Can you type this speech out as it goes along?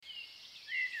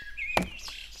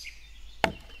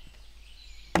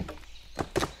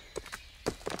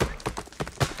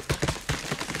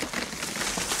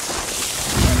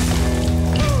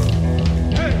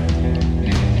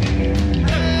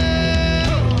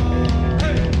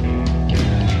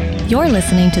You're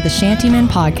listening to the Shantyman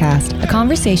Podcast, a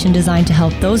conversation designed to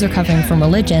help those recovering from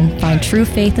religion find true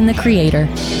faith in the Creator.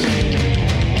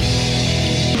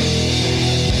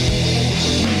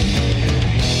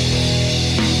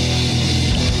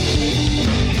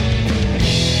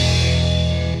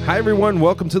 Hi, everyone.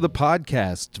 Welcome to the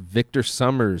podcast. Victor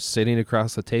Summers sitting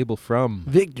across the table from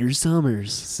Victor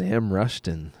Summers. Sam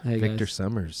Rushton. Hey, Victor guys.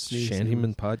 Summers. Hey,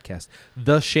 Shantyman Podcast.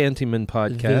 The Shantyman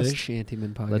Podcast. The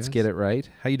Shantyman Podcast. Let's get it right.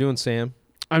 How you doing, Sam?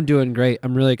 I'm doing great.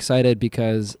 I'm really excited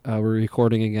because we're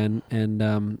recording again,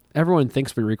 and everyone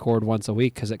thinks we record once a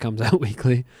week because it comes out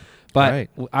weekly. But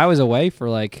Right. I was away for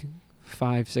like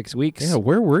 5-6 weeks. Yeah,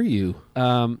 where were you?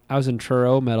 I was in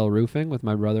Truro Metal Roofing with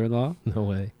my brother-in-law. No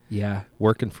way. Yeah.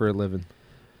 Working for a living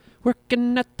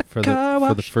Working at the for car the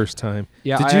wash. first time.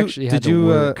 Yeah, did I you, actually did had to you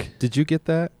work. did you get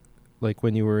that like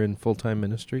when you were in full-time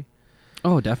ministry?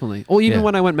 Oh, definitely. Oh, even Yeah.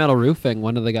 when I went metal roofing,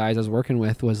 one of the guys I was working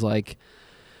with was like,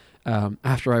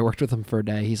 after I worked with him for a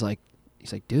day, he's like,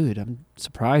 dude, I'm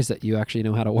surprised that you actually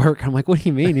know how to work. I'm like, what do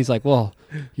you mean? He's like, well,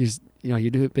 you've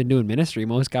been doing ministry.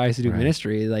 Most guys who do Right.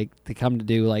 ministry, like they come to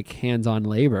do like hands-on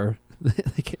labor.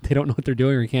 They don't know what they're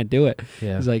doing or can't do it.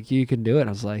 Yeah. He's like, you can do it. I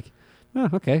was like, oh,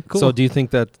 okay, cool. So do you think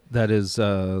that is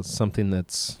something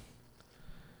that's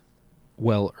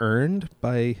well earned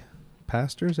by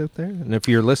pastors out there? And if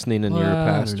you're listening and you're a Well, I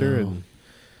don't pastor, know. and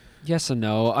Yes and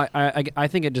no. I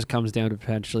think it just comes down to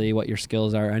potentially what your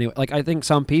skills are. Anyway, like I think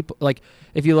some people, like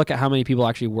if you look at how many people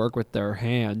actually work with their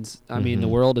hands, I mean the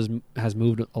Mhm. world has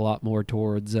moved a lot more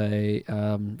towards a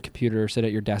computer sit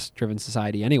at your desk driven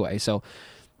society anyway. So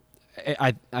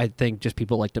I think just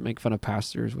people like to make fun of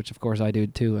pastors, which of course I do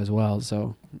too as well.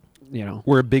 So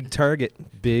we're a big target.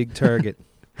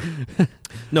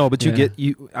 No, but Yeah.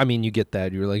 you get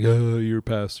that. You're like, oh, you're a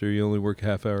pastor. You only work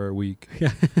half hour a week.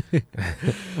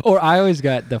 Or I always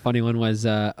got the funny one was,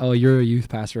 oh, you're a youth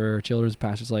pastor or a children's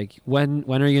pastor. It's like, when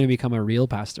are you going to become a real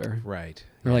pastor? Right.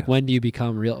 Or like, when do you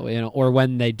become real, or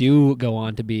when they do go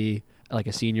on to be like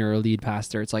a senior or lead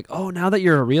pastor, it's like, oh, now that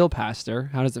you're a real pastor,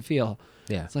 how does it feel?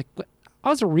 Yeah. It's like, I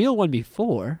was a real one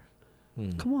before.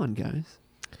 Hmm. Come on, guys.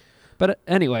 But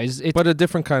anyways, it's But a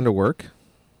different kind of work.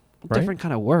 a different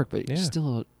kind of work, but you're Yeah.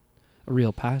 still a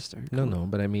real pastor. No,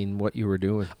 but I mean what you were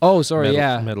doing. Oh, sorry.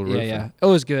 Metal roofing. Yeah. It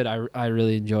was good. I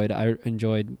really enjoyed it. I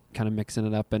enjoyed kind of mixing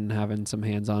it up and having some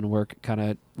hands-on work. Kind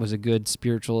of was a good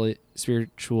spiritual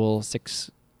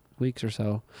 6 weeks or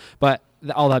so. But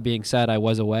all that being said, I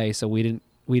was away, so we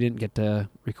didn't get to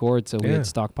record. So we Yeah. had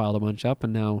stockpiled a bunch up,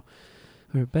 and now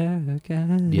we're back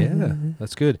again. Yeah,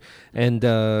 that's good. And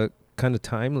kind of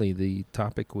timely, the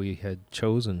topic we had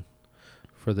chosen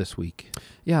for this week.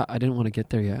 Yeah, I didn't want to get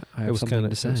there yet. I have something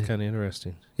to say. It was kind of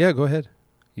interesting. Yeah, go ahead.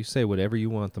 You say whatever you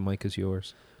want. The mic is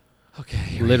yours. Okay.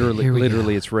 Here Literally, we go.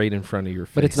 it's right in front of your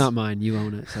face. But it's not mine. You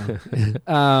own it.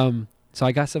 So, so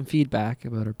I got some feedback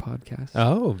about our podcast.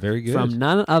 Oh, very good. From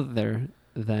none other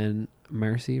than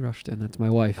Marcy Rushton. That's my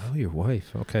wife. Oh, your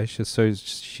wife. Okay,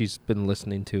 she's been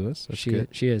listening to us. That's good.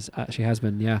 She is. She has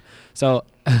been. Yeah. So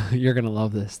you're gonna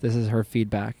love this. This is her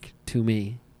feedback to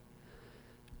me.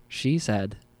 She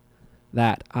said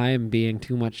that I am being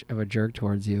too much of a jerk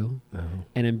towards you, Oh.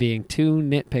 and I'm being too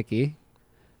nitpicky,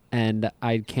 and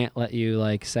I can't let you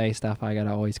like say stuff. I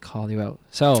gotta always call you out.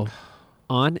 So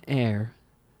on air,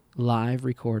 live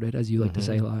recorded, as you like to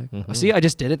say, live. Mhm. See, I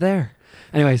just did it there.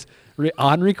 Anyways,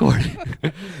 on recording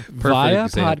via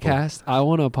example. podcast, I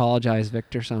want to apologize,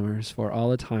 Victor Summers, for all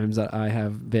the times that I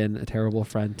have been a terrible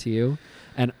friend to you.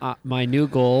 And my new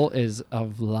goal is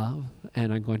of love,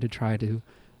 and I'm going to try to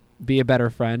be a better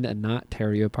friend and not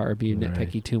tear you apart or be Right.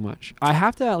 nitpicky too much. I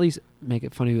have to at least make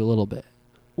it fun of you a little bit.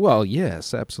 Well,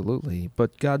 yes, absolutely.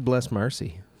 But God bless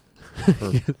Marcy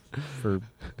for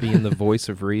being the voice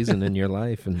of reason in your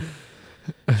life and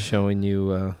showing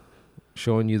you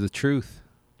the truth.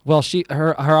 Well,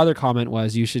 her other comment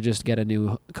was you should just get a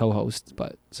new co-host.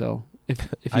 But so if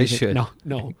I you should.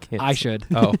 no, Can't I say- should.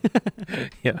 Oh,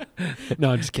 yeah.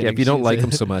 No, I'm just kidding. Yeah, if you don't She like said-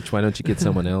 him so much, why don't you get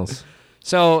someone else?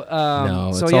 So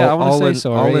No, so it's yeah, all, I want to say in,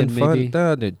 sorry. all in and fun. maybe,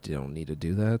 No, you don't need to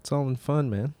do that. It's all in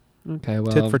fun, man. okay,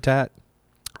 well, Tit for tat.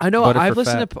 I know butter I've for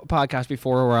listened fat. to podcasts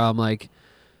before where I'm like,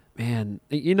 man,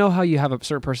 you know how you have a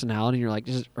certain personality and you're like,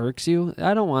 just irks you.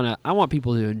 I want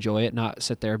people to enjoy it, not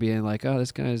sit there being like, oh,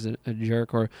 this guy's a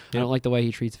jerk, or I don't like the way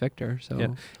he treats Victor. So Yeah.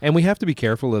 And we have to be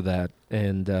careful of that.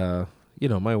 And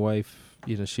my wife,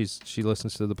 she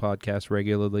listens to the podcast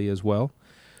regularly as well.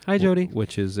 Hi, Jody.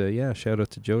 Which is shout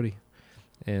out to Jody.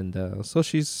 And so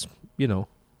she's,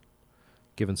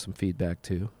 given some feedback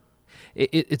too.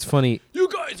 It's funny. You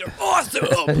guys guys are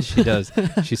awesome. She does.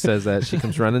 She says that. She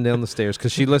comes running down the stairs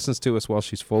because she listens to us while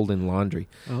she's folding laundry.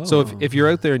 Oh. So if you're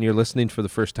out there and you're listening for the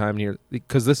first time,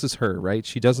 because this is her, right?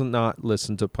 She doesn't not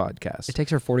listen to podcasts. It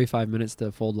takes her 45 minutes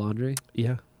to fold laundry.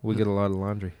 Yeah, we get a lot of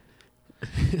laundry.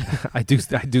 I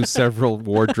do several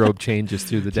wardrobe changes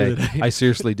through the day. I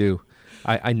seriously do.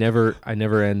 I never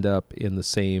end up in the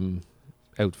same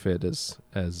outfit as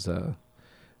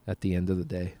at the end of the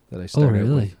day that I start out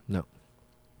with. No.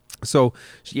 So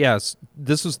yes,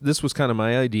 this was kind of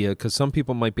my idea, because some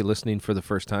people might be listening for the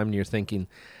first time and you're thinking,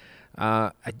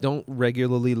 I don't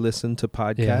regularly listen to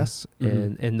podcasts,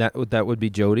 and that would be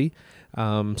Jody.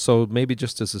 So maybe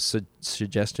just as a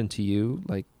suggestion to you,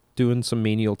 like doing some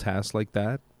menial tasks like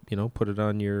that, put it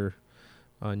on your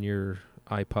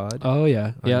iPod. Oh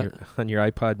yeah, on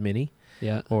your iPod Mini.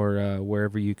 Yeah. Or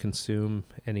wherever you consume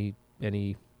any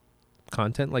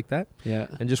content like that. Yeah.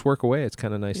 And just work away. It's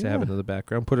kind of nice to have it in the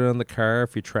background. Put it on the car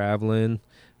if you're traveling.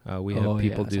 We have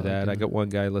people do that. I got one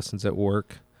guy listens at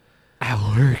work. At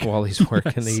work? While he's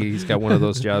working. He's got one of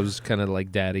those jobs kind of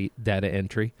like data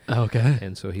entry. Okay.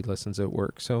 And so he listens at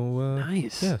work. So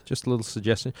nice. Yeah, just a little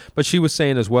suggestion. But she was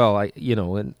saying as well, I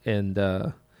don't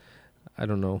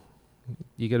know.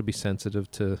 You got to be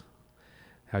sensitive to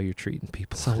how you're treating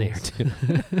people on air too.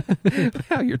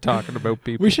 How you're talking about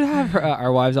people. We should have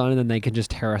our wives on, and then they can just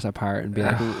tear us apart and be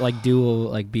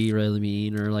be really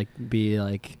mean, or like be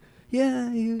like,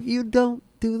 yeah, you don't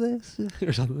do this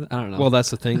or something. I don't know. Well,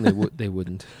 that's the thing. They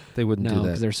wouldn't do that.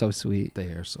 Because they're so sweet. They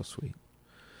are so sweet.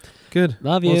 Good.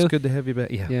 Love you. Well, it's good to have you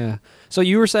back. Yeah. Yeah. So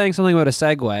you were saying something about a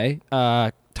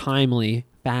segue, timely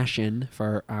fashion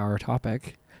for our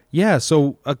topic. Yeah,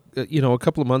 so a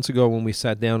couple of months ago when we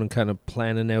sat down and kind of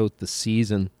planning out the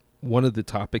season, one of the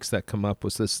topics that come up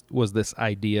was this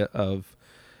idea of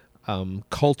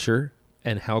culture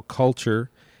and how culture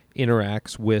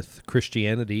interacts with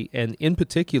Christianity, and in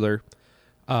particular,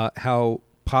 how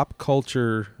pop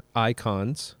culture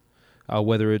icons,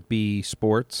 whether it be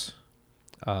sports,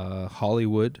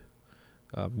 Hollywood,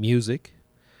 music,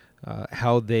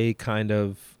 how they kind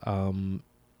of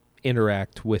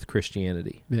interact with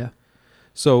Christianity. Yeah.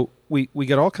 So we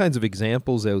got all kinds of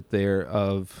examples out there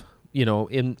of,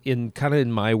 in kind of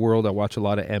in my world, I watch a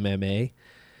lot of MMA,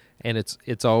 and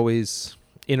it's always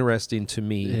interesting to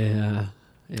me. Yeah.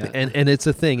 Yeah. And it's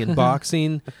a thing in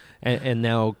boxing, and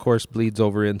now of course bleeds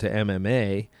over into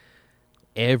MMA.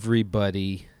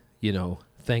 Everybody,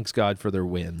 thanks God for their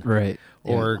win. Right.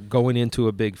 Or going into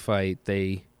a big fight,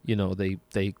 they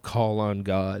call on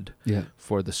God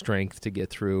for the strength to get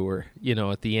through, or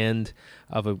at the end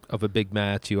of a big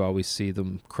match, you always see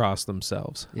them cross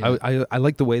themselves. Yeah. I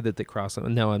like the way that they cross them.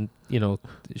 And now I'm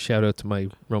shout out to my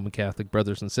Roman Catholic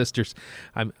brothers and sisters.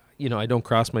 I don't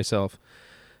cross myself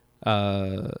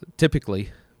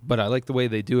typically, but I like the way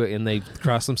they do it, and they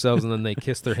cross themselves and then they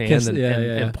kiss their hand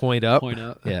and point up. Point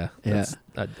up. Yeah, yeah.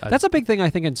 That's a big thing, I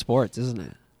think, in sports, isn't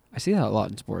it? I see that a lot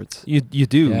in sports. You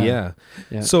do, yeah.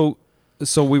 So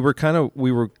we were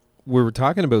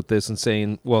talking about this and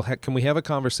saying, well, can we have a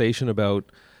conversation about,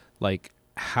 like,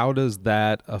 how does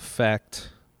that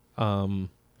affect, modern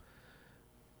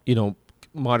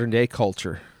day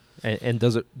culture, and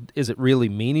is it really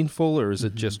meaningful, or is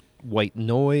it just white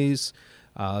noise?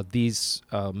 These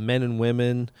men and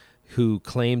women who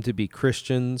claim to be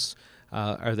Christians,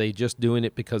 are they just doing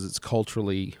it because it's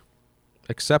culturally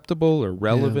acceptable or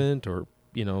relevant, or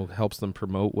helps them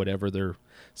promote whatever they're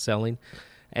selling?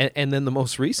 And then the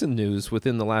most recent news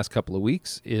within the last couple of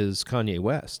weeks is Kayne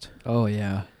West. Oh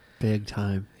yeah, big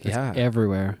time. It's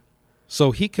everywhere.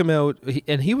 So he came out,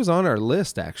 and he was on our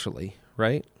list actually,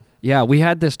 right? Yeah, we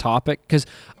had this topic because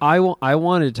I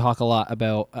wanted to talk a lot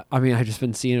about. I've just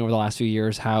been seeing over the last few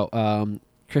years how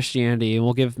Christianity, and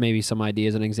we'll give maybe some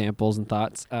ideas and examples and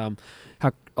thoughts.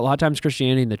 How a lot of times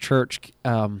Christianity in the church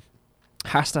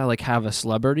has to have a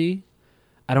celebrity.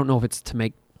 I don't know if it's to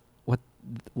make what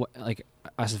like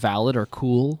us valid or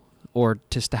cool, or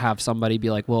just to have somebody be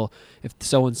like, well, if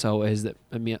so and so is that,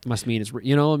 must mean it's,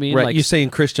 you know what I mean? Right. Like, you're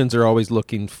saying Christians are always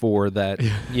looking for that,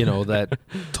 that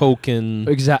token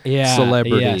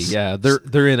celebrity. Yes. Yeah,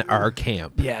 they're in our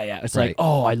camp. Yeah. It's like,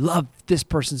 oh, I love this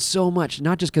person so much,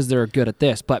 not just because they're good at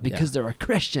this, but because they're a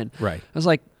Christian. Right. I was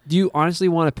like, do you honestly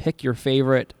want to pick your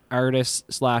favorite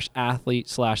artist / athlete /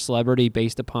 celebrity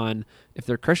based upon if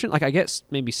they're Christian? Like, I guess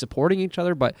maybe supporting each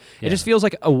other, but it just feels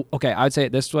like, okay, I would say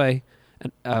it this way,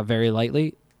 very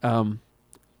lightly,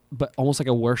 but almost like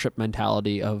a worship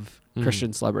mentality of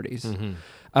Christian celebrities.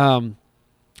 Mm-hmm.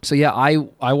 So yeah,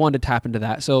 I wanted to tap into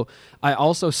that. So I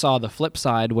also saw the flip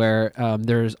side where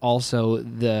there's also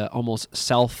the almost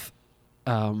self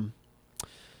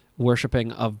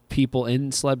worshiping of people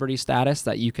in celebrity status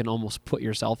that you can almost put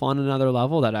yourself on another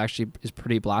level that actually is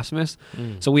pretty blasphemous.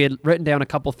 So we had written down a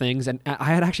couple things, and I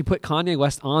had actually put Kanye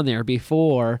West on there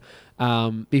before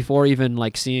even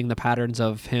like seeing the patterns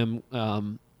of him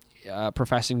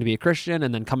professing to be a Christian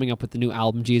and then coming up with the new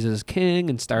album Jesus is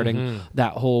King and starting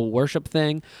that whole worship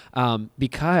thing,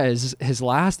 because his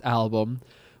last album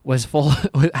was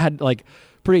had like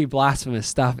pretty blasphemous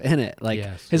stuff in it. Like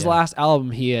his last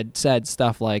album, he had said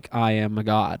stuff like "I am a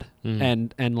god"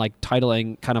 and like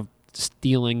titling, kind of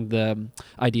stealing the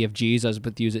idea of Jesus,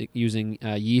 but using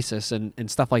Jesus and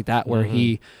stuff like that, where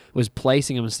he was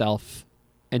placing himself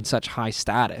in such high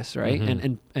status, right?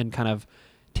 And kind of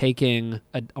taking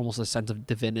almost a sense of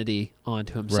divinity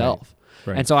onto himself.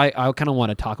 Right. And so I kind of want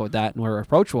to talk about that and where our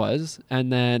approach was.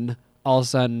 And then all of a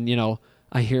sudden, you know,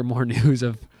 I hear more news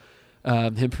of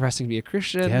him professing to be a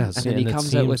Christian, and then he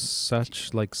comes out with such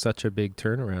a big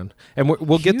turnaround. And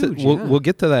we'll get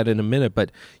to that in a minute.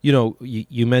 But you know,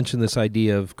 you mentioned this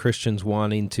idea of Christians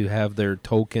wanting to have their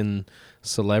token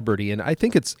celebrity, and I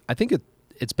think it's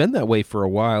been that way for a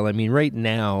while. I mean, right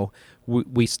now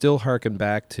we still harken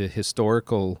back to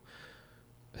historically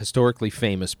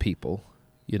famous people,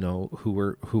 you know, who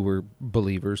were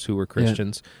believers, who were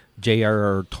Christians.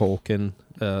 J.R.R. Tolkien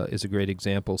is a great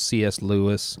example. C.S.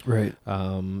 Lewis, right?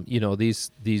 You know,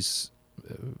 these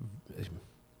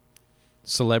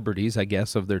celebrities, I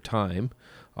guess, of their time,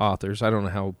 authors. I don't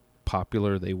know how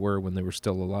popular they were when they were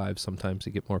still alive. Sometimes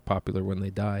they get more popular when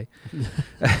they die.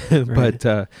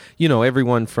 But you know,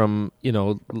 everyone from, you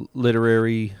know,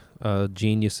 literary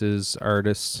geniuses,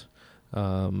 artists,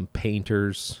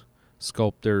 painters,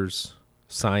 sculptors,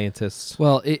 scientists.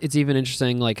 Well, it's even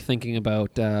interesting, like thinking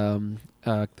about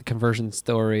the conversion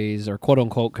stories or quote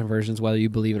unquote conversions, whether you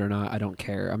believe it or not. I don't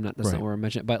care. That's not where I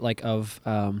mention it. But like of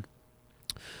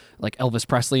like Elvis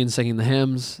Presley and singing the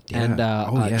hymns, and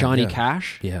Johnny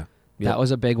Cash. Yeah. That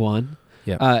was a big one.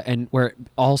 Yeah. And where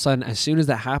all of a sudden, as soon as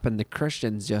that happened, the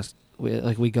Christians just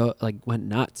went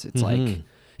nuts. It's like,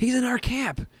 he's in our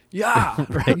camp. Yeah.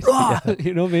 Right.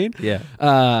 You know what I mean?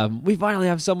 Yeah. We finally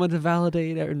have someone to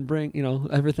validate and bring, you know,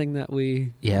 everything that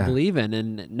we believe in,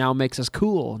 and it now makes us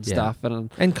cool and stuff.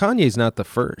 And Kanye's not the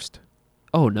first.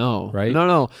 Oh, no. Right?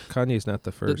 No. Kanye's not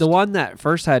the first. The one that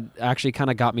first had actually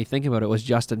kind of got me thinking about it was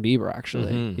Justin Bieber,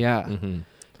 actually. Yeah.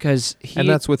 Because and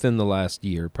that's within the last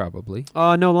year, probably.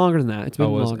 No longer than that. It's been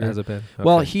longer. Has it been? Okay.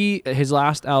 Well, his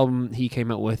last album he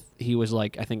came out with, he was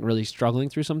like, I think, really struggling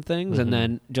through some things, and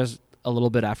then just a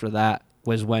little bit after that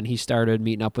was when he started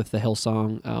meeting up with the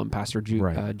Hillsong Pastor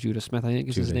Judah Smith, I think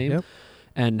is his name,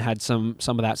 and had some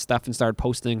of that stuff, and started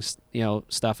posting, you know,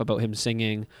 stuff about him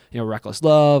singing, you know, Reckless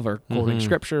Love or quoting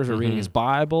scriptures or reading his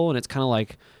Bible, and it's kind of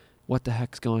like, what the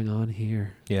heck's going on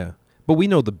here? Yeah. But we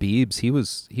know the Biebs. He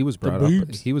was brought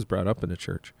up. He was brought up in a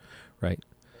church, right?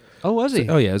 Oh, was he?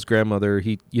 So, his grandmother.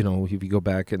 He, you know, if you go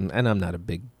back and I'm not a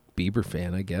big Bieber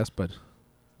fan, I guess, but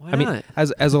why not? I mean,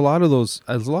 as a lot of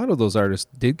those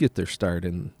artists did get their start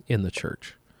in the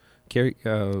church. Katy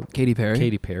Perry.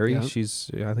 Katy Perry.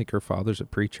 Yeah. I think her father's a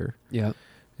preacher. Yeah.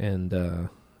 And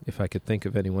if I could think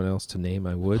of anyone else to name,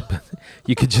 I would. But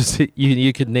you could just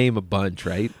you could name a bunch,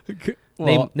 right?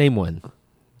 Well, name one.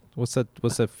 What's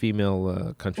that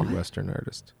female country western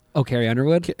artist? Oh, Carrie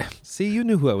Underwood. See, you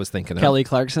knew who I was thinking of. Kelly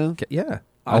Clarkson. Yeah.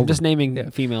 I'm just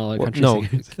naming female country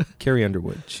singers. Carrie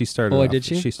Underwood. She started. Oh, did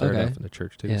she? She started off in the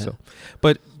church too. Yeah. So,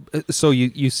 but so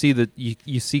you see that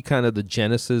you see kind of the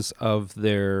genesis of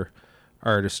their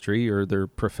artistry or their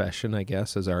profession, I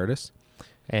guess, as artists,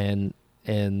 and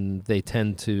they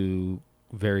tend to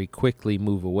very quickly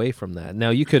move away from that. Now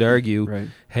you could argue,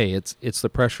 hey, it's the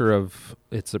pressure of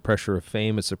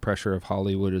fame, it's the pressure of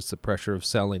Hollywood, it's the pressure of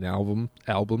selling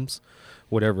albums,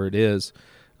 whatever it is.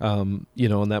 You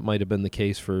know, and that might have been the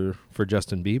case for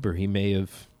Justin Bieber. He may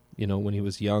have, you know, when he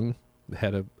was young,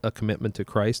 had a commitment to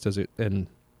Christ and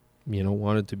you know,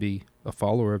 wanted to be a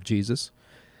follower of Jesus,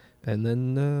 and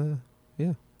then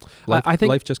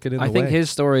life just get in the way. I think his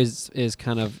story is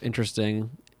kind of interesting.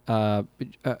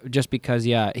 Just because,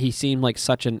 he seemed like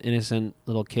such an innocent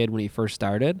little kid when he first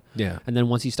started. Yeah. And then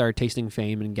once he started tasting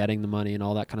fame and getting the money and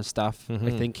all that kind of stuff,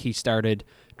 I think he started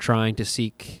trying to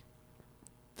seek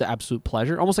the absolute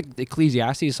pleasure. Almost like the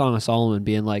Ecclesiastes Song of Solomon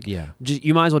being like,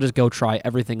 you might as well just go try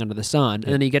everything under the sun.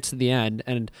 And then he gets to the end,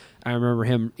 and I remember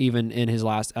him even in his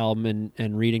last album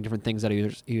and reading different things that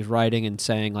he was writing and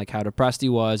saying like how depressed he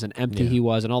was and empty he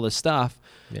was and all this stuff.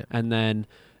 Yeah. And then,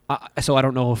 so I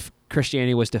don't know if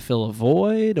Christianity was to fill a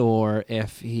void or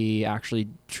if he actually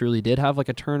truly did have like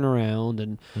a turnaround,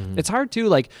 and it's hard to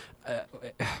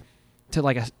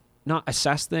not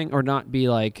assess thing or not be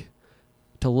like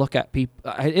to look at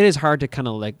people. It is hard to kind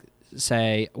of like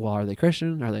say, well, are they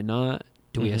Christian? Are they not?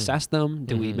 Do we assess them?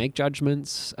 Do we make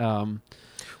judgments?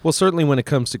 Well, certainly when it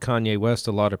comes to Kanye West,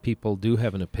 a lot of people do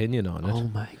have an opinion on it. Oh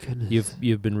my goodness!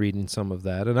 You've been reading some of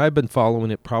that, and I've been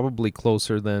following it probably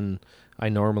closer than I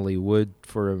normally would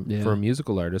for a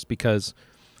musical artist because,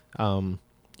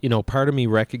 part of me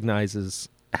recognizes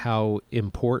how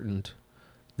important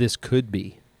this could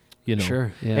be.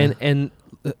 Sure. Yeah. And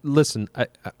listen,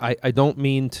 I don't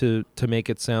mean to make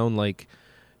it sound like,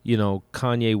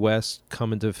 Kanye West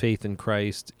coming to faith in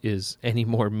Christ is any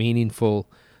more meaningful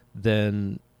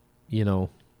than,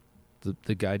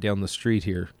 the guy down the street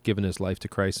here giving his life to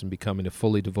Christ and becoming a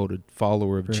fully devoted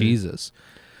follower of Jesus.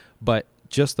 But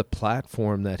just the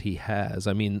platform that he has.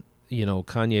 I mean,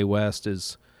 Kanye West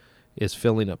is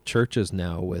filling up churches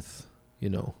now with,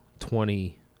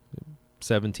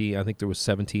 17, I think there was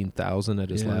 17,000 at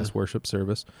his last worship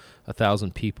service.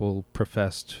 1,000 people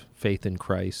professed faith in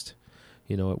Christ,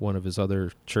 at one of his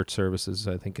other church services,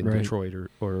 I think in Detroit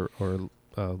or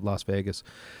Las Vegas.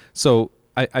 So,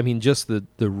 I mean, just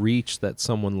the reach that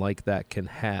someone like that can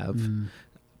have.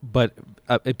 But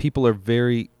people are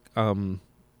very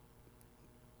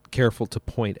careful to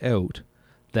point out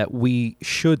that we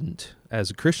shouldn't,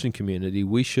 as a Christian community,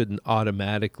 we shouldn't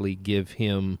automatically give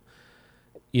him,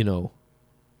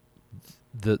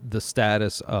 the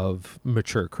status of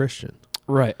mature Christian.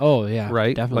 Right. Oh yeah.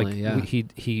 Right. Definitely. Like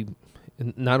he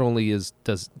not only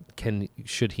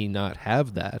should he not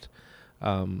have that,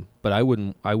 but I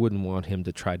wouldn't want him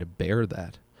to try to bear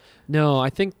that. No, I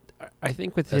think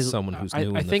with as someone who's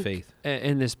new in the faith.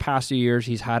 In this past few years,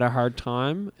 he's had a hard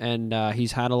time, and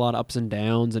he's had a lot of ups and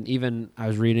downs. And even I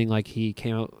was reading, like, he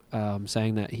came out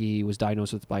saying that he was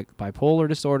diagnosed with bipolar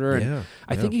disorder. And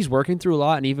I think he's working through a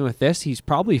lot. And even with this, he's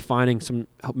probably finding some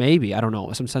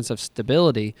sense of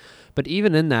stability. But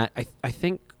even in that, I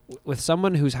think with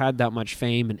someone who's had that much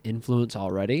fame and influence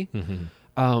already,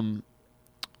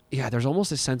 there's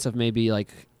almost a sense of maybe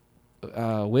like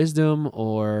wisdom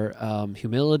or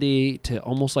humility to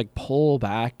almost like pull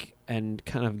back and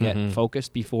kind of get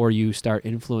focused before you start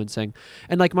influencing.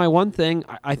 And like my one thing,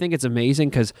 I think it's amazing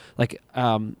because like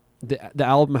the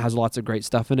album has lots of great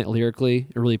stuff in it lyrically.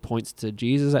 It really points to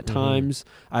Jesus at times.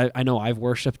 I know I've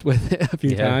worshipped with it a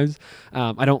few times.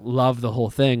 I don't love the whole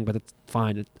thing, but it's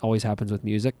fine. It always happens with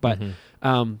music. But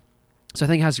so I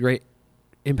think it has a great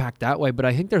impact that way. But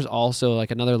I think there's also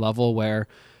like another level where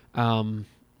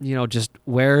just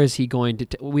where is he going to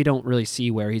we don't really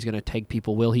see where he's going to take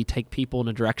people. Will he take people in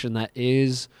a direction that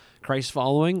is Christ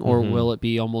following, or will it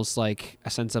be almost like a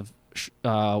sense of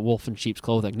wolf in sheep's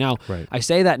clothing? Now, I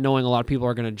say that knowing a lot of people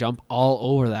are going to jump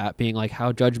all over that, being like,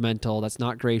 how judgmental, that's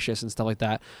not gracious and stuff like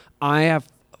that. I have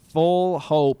full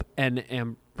hope and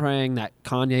am praying that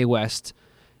Kanye West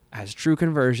has true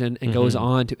conversion and goes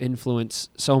on to influence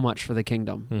so much for the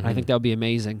kingdom. I think that would be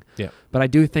amazing. Yeah. But I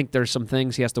do think there's some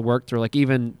things he has to work through. Like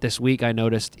even this week, I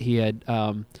noticed he had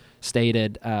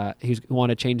stated he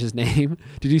wanted to change his name.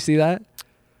 Did you see that?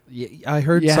 Yeah, I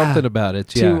heard something about it.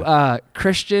 To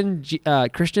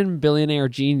Christian billionaire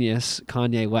genius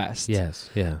Kanye West. Yes.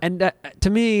 Yeah. And to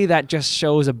me, that just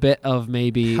shows a bit of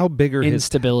maybe how big are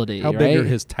instability. How big are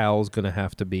his towels going to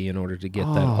have to be in order to get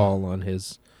that all on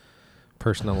his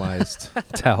personalized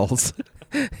towels?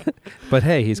 But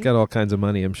hey, he's got all kinds of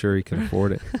money. I'm sure he can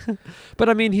afford it. But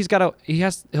I mean, he'll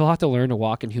have to learn to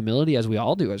walk in humility, as we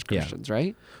all do as Christians,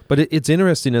 right? But it's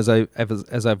interesting as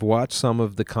I've watched some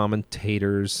of the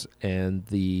commentators and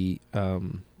the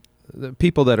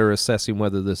people that are assessing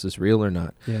whether this is real or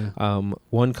not. Yeah.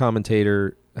 One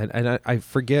commentator, and I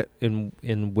forget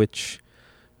in which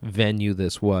venue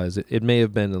this was. It may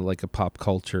have been like a pop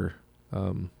culture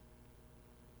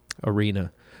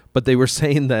arena, but they were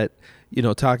saying that,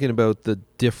 talking about the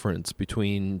difference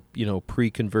between,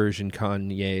 pre-conversion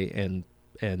Kanye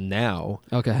and now.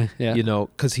 Okay, yeah.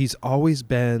 Because he's always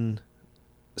been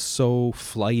so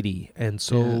flighty and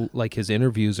so, like, his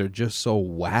interviews are just so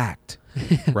whacked,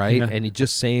 right? Yeah. And he's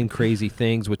just saying crazy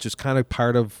things, which is kind of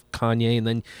part of Kanye. And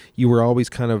then you were always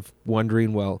kind of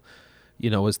wondering, well,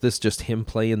 is this just him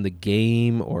playing the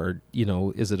game, or,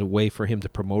 is it a way for him to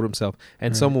promote himself?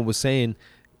 And someone was saying,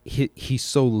 he's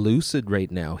so lucid right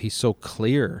now. He's so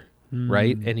clear,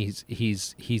 right? And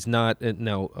he's not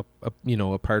now.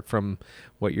 Apart from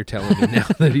what you're telling me now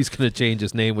that he's going to change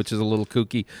his name, which is a little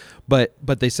kooky, but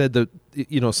they said that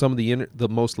some of the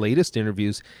most latest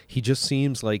interviews, he just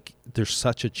seems like there's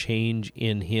such a change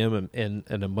in him and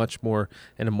a much more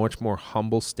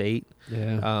humble state.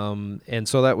 Yeah. And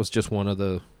so that was just one of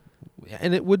the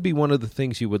And it would be one of the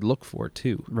things you would look for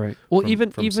too. Right. Well,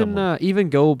 from someone. even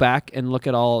go back and look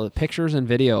at all the pictures and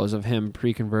videos of him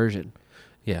pre-conversion.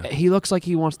 Yeah. He looks like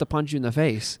he wants to punch you in the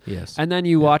face. Yes. And then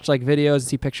you watch like videos and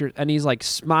see pictures, and he's like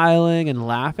smiling and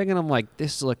laughing, and I'm like,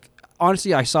 this look.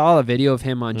 Honestly, I saw a video of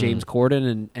him on James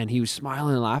Corden, and he was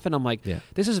smiling and laughing. I'm like,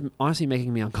 this is honestly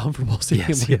making me uncomfortable seeing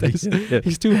him like this.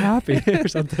 He's too happy or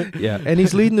something. Yeah, and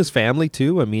he's leading his family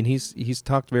too. I mean, he's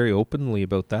talked very openly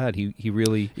about that. He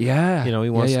really, he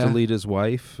wants to lead his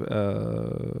wife.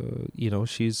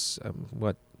 She's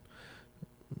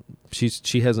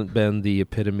she hasn't been the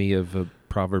epitome of a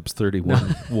Proverbs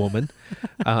 31 woman,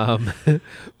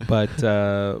 but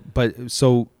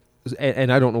so.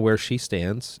 And I don't know where she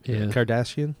stands. Yeah.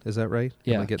 Kardashian, is that right?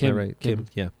 Yeah. Am I getting that right? Kim.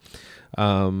 Yeah.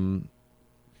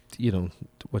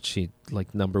 What's she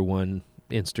like? Number one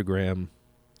Instagram.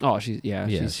 Oh, she's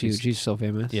huge. She's so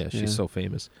famous. Yeah, she's so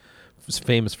famous. She's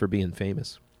famous for being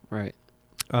famous. Right.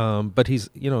 But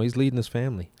he's leading his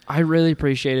family. I really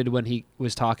appreciated when he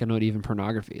was talking about even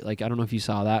pornography. Like, I don't know if you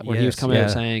saw that when he was coming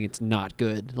out saying it's not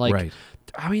good. Like, right.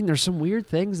 I mean, there's some weird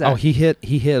things that. Oh, he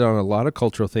hit on a lot of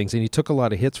cultural things, and he took a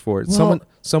lot of hits for it. Well,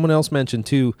 someone else mentioned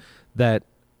too that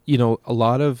a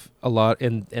lot,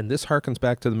 and this harkens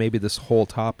back to maybe this whole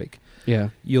topic. Yeah,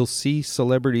 you'll see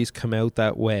celebrities come out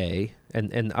that way,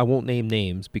 and I won't name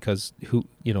names because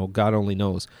God only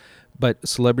knows. But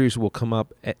celebrities will come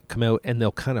out and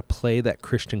they'll kind of play that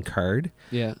Christian card.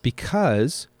 Yeah,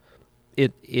 because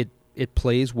it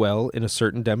plays well in a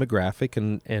certain demographic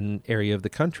and area of the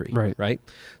country, right?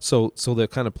 So they'll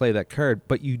kind of play that card,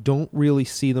 but you don't really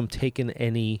see them taking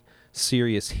any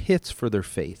serious hits for their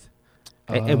faith.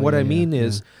 And what I mean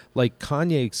is, like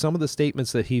Kanye, some of the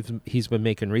statements that he's been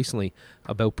making recently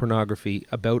about pornography,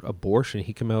 about abortion,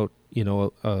 he came out,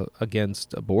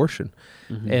 against abortion,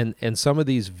 and some of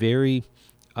these very,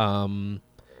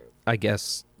 triggering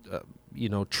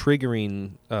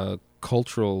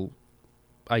cultural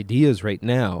ideas right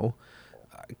now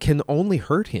can only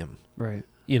hurt him. Right.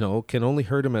 Can only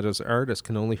hurt him as an artist,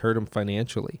 can only hurt him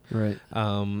financially. Right.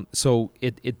 So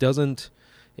it doesn't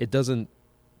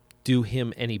do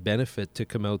him any benefit to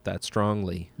come out that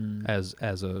strongly as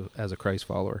a Christ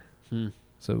follower.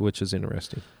 So, which is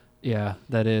interesting. Yeah,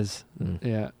 that is.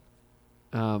 Yeah.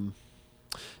 I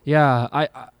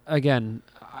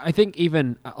think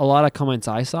even a lot of comments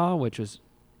I saw, which was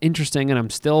interesting, and I'm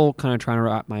still kind of trying to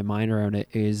wrap my mind around it,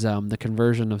 is the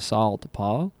conversion of Saul to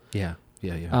Paul. Yeah.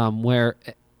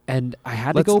 And I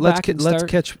had to go back and let's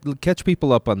catch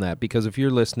people up on that, because if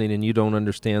you're listening and you don't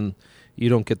understand, you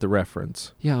don't get the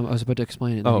reference. Yeah, I was about to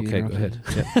explain it. Oh, okay, go ahead.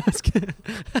 Yeah.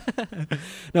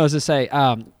 No, I was to say,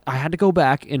 I had to go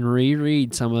back and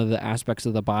reread some of the aspects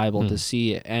of the Bible to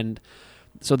see it. And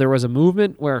so there was a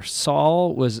movement where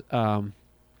Saul was a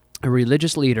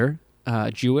religious leader,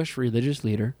 a Jewish religious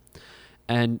leader,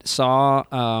 and saw...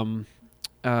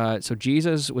 so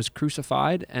Jesus was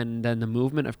crucified, and then the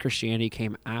movement of Christianity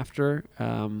came after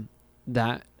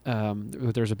that.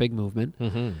 There's a big movement.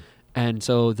 And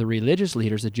so the religious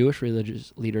leaders, the Jewish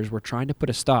religious leaders, were trying to put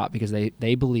a stop because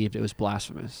they believed it was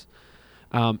blasphemous.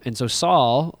 And so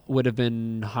Saul would have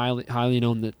been highly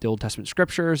known the Old Testament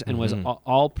scriptures and was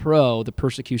all pro the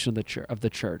persecution of the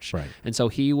church. Right. And so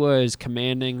he was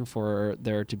commanding for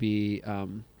there to be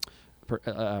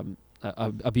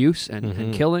abuse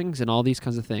and killings and all these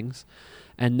kinds of things.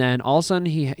 And then all of a sudden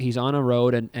he's on a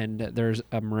road and there's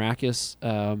a miraculous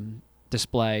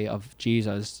display of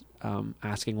Jesus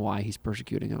asking why he's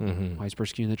persecuting him, why he's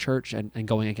persecuting the church and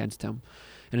going against him.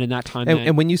 And in that time...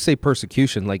 And when you say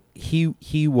persecution, like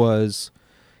he was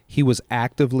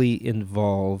actively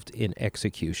involved in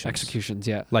executions. Executions,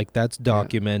 yeah. Like that's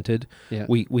documented. Yeah.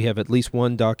 We have at least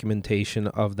one documentation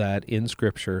of that in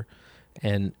Scripture.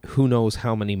 And who knows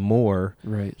how many more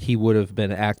he would have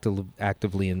been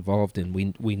actively involved in.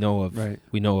 We know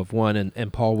of one,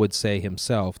 and Paul would say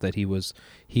himself that he was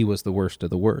the worst of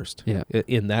the worst. Yeah.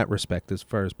 In that respect, as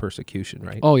far as persecution,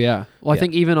 right? Oh yeah. Well, I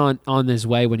think even on his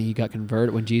way when he got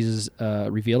converted, when Jesus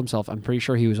revealed himself, I'm pretty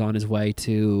sure he was on his way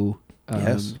to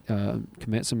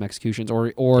commit some executions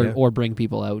or bring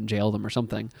people out and jail them or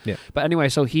something. Yeah. But anyway,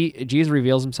 so Jesus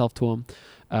reveals himself to him.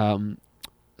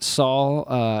 Saul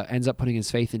ends up putting his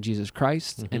faith in Jesus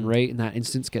Christ, and right in that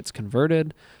instance gets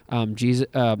converted.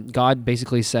 God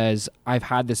basically says, "I've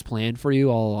had this plan for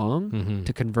you all along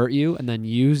to convert you, and then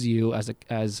use you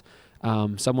as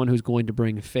someone who's going to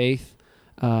bring faith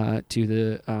to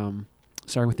the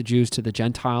starting with the Jews to the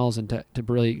Gentiles, and to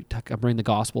really bring the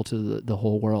gospel to the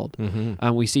whole world."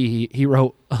 We see he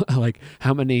wrote like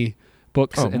how many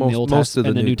books in the Old Testament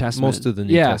and the New Testament. Most of the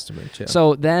New Testament, yeah.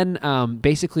 So then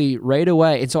basically right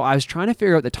away, and so I was trying to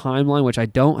figure out the timeline, which I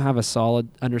don't have a solid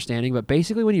understanding, but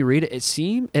basically when you read it,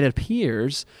 it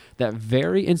appears that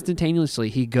very instantaneously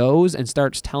he goes and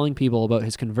starts telling people about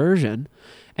his conversion,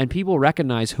 and people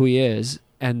recognize who he is,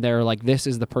 and they're like, this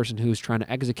is the person who's trying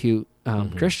to execute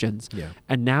Christians. Yeah.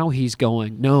 And now he's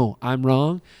going, no, I'm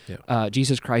wrong. Yeah.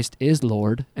 Jesus Christ is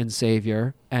Lord and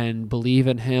Savior, and believe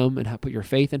in him and put your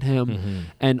faith in him.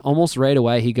 And almost right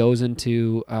away he goes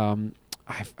into,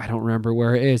 I don't remember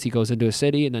where it is. He goes into a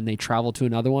city and then they travel to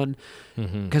another one.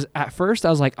 Because at first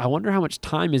I was like, I wonder how much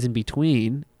time is in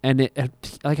between. And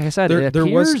it like I said, there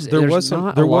was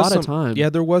not a lot of time.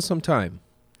 Yeah, there was some time.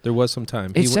 There was some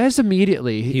time. It says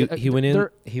immediately. He went in.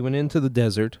 He went into the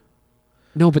desert.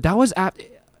 No, but that was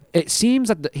it seems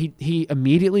that he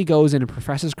immediately goes in and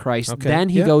professes Christ. Okay. Then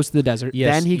he goes to the desert.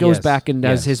 Yes, then he goes back and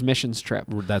does his missions trip.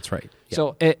 That's right. Yeah.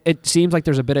 So it seems like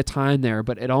there's a bit of time there,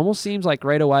 but it almost seems like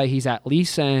right away he's at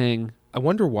least saying. I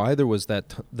wonder why there was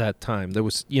that time. There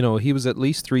was, he was at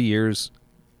least 3 years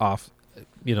off,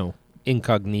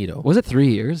 incognito. Was it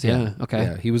 3 years? Yeah. Okay.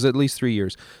 Yeah, he was at least 3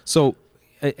 years. So.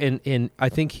 And I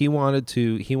think he wanted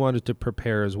to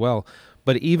prepare as well,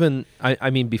 but even I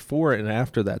mean before and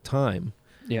after that time,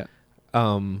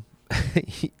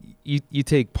 you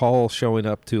take Paul showing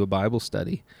up to a Bible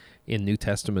study in New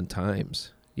Testament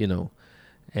times,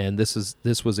 and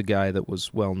this was a guy that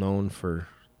was well known for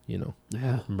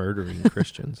murdering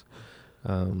Christians.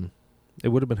 It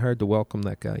would have been hard to welcome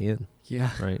that guy in.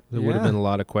 Yeah, right. There would have been a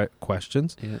lot of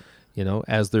questions. Yeah.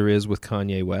 As there is with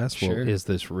Kayne West. Sure. Well, is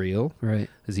this real? Right.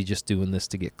 Is he just doing this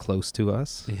to get close to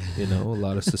us? Yeah. A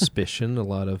lot of suspicion, a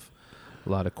lot of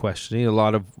questioning, a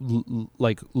lot of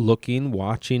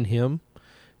watching him,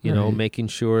 making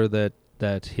sure that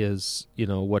his,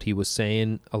 what he was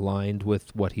saying aligned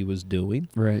with what he was doing.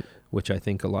 Right. Which I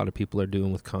think a lot of people are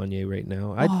doing with Kanye right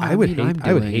now.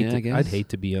 I'd hate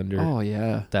to be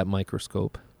under that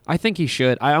microscope. I think he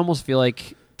should. I almost feel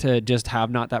like to just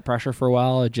have not that pressure for a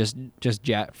while, just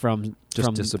jet from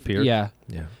disappear. Yeah.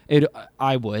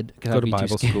 I would go to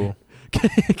Bible school.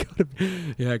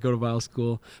 Go to Bible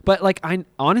school. But I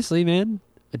honestly, man,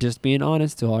 just being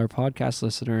honest to all our podcast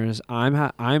listeners,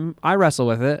 I wrestle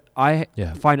with it. I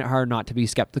find it hard not to be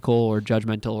skeptical or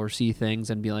judgmental or see things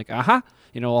and be like, aha,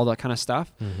 all that kind of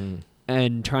stuff,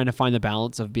 and trying to find the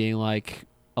balance of being like,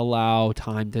 allow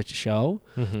time to show.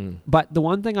 But the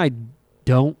one thing I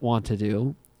don't want to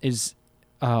do is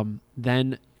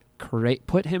then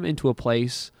put him into a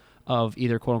place of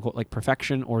either quote unquote like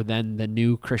perfection or then the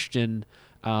new Christian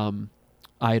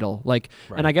idol.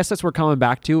 And I guess that's what we're coming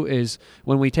back to is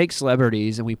when we take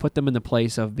celebrities and we put them in the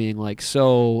place of being like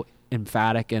so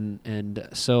emphatic and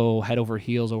so head over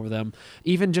heels over them.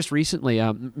 Even just recently,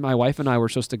 my wife and I were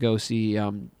supposed to go see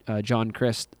John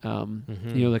Crist,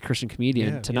 the Christian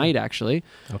comedian, tonight actually.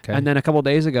 Okay. And then a couple of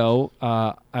days ago,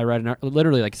 I read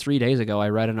literally 3 days ago, I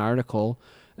read an article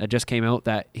that just came out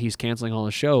that he's canceling all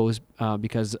his shows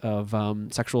because of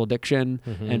sexual addiction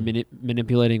and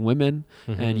manipulating women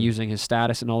and using his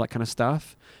status and all that kind of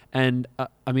stuff. And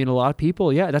I mean, a lot of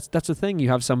people, that's the thing. You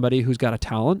have somebody who's got a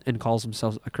talent and calls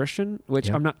themselves a Christian,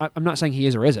 which I'm not saying he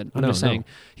is or isn't. I'm just saying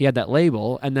he had that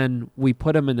label, and then we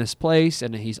put him in this place,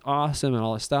 and he's awesome and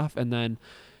all this stuff, and then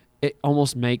it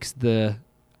almost makes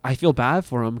I feel bad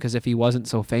for him because if he wasn't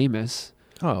so famous,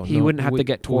 he wouldn't have to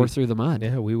get tore through the mud.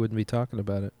 Yeah, we wouldn't be talking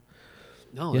about it.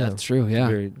 No, that's true. Yeah,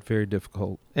 very very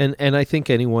difficult. And I think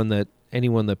anyone that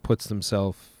puts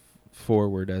themselves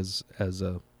forward as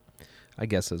a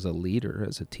leader,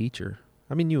 as a teacher.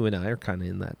 I mean, you and I are kind of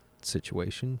in that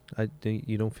situation.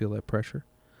 You don't feel that pressure.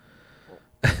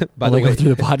 By the way, go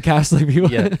through the podcast like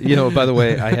people. Yeah, by the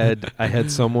way, I had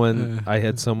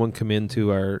someone come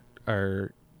into our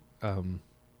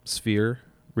sphere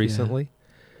recently,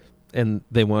 and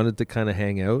they wanted to kind of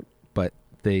hang out, but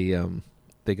they got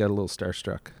a little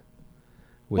starstruck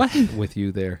with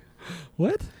you there.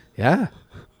 What? Yeah,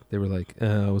 they were like,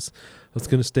 I was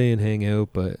gonna stay and hang out,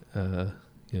 but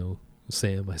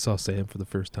Sam. I saw Sam for the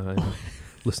first time.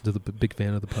 Listen to the big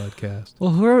fan of the podcast.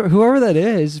 Well, whoever that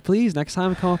is, please next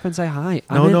time come up and say hi.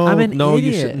 I'm an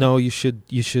idiot.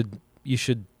 You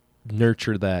should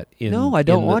nurture that. I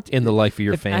don't want in the life of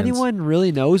your fans. If anyone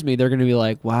really knows me, they're going to be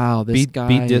like, "Wow, this guy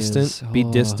be distant, be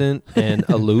distant and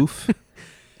aloof,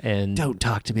 and don't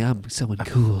talk to me. I'm someone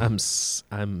cool. I'm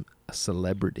a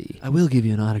celebrity. I will give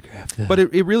you an autograph, though. But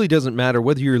it really doesn't matter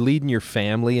whether you're leading your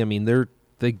family. I mean, they're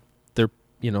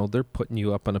putting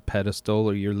you up on a pedestal,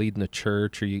 or you're leading a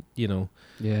church, or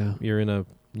you're in a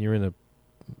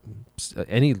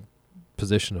any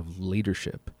position of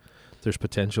leadership. there's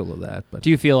potential of that. But do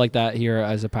you feel like that here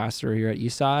as a pastor here at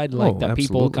Eastside? Like that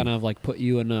people absolutely. kind of like put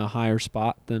you in a higher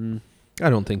spot than... I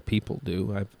don't think people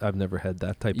do. I've never had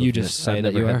that type of... You just say I've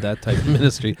that never you had are. that type of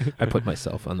ministry. I put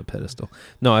myself on the pedestal.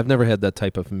 No, I've never had that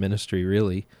type of ministry,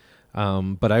 really.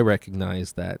 But I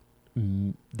recognize that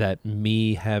that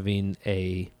me having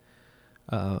a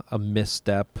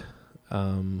misstep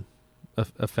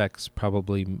affects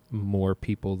probably more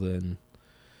people than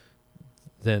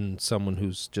someone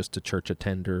who's just a church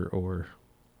attender or,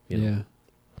 you know.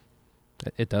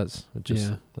 It does.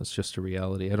 That's just a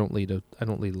reality. I don't lead a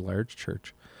large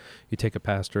church. You take a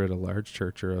pastor at a large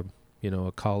church or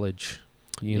a college,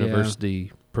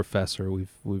 university professor.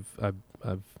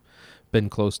 I've been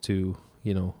close to,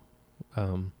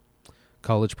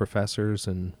 college professors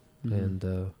and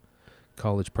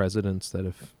college presidents that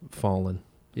have fallen,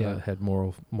 had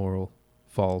moral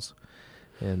falls.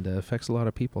 And affects a lot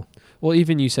of people. Well,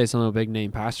 even you say some of the big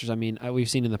name pastors. I mean, we've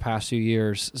seen in the past few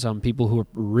years some people who are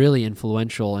really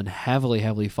influential and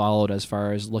heavily followed as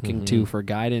far as looking to for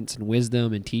guidance and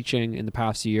wisdom and teaching in the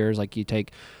past few years. Like you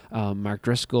take Mark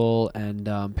Driscoll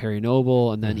and Perry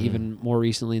Noble, and then even more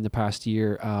recently in the past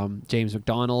year, James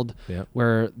McDonald,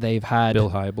 where they've had Bill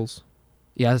Hybels.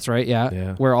 Yeah, that's right.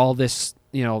 Yeah, where all this,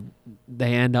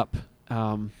 they end up,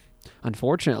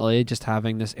 unfortunately, just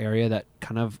having this area that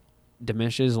kind of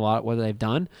diminishes a lot what they've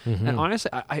done. And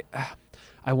honestly,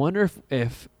 I wonder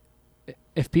if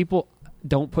people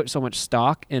don't put so much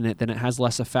stock in it, then it has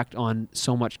less effect on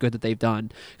so much good that they've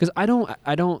done. Because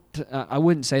I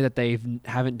wouldn't say that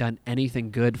haven't done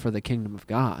anything good for the kingdom of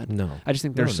God. No, I just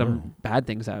think there's some bad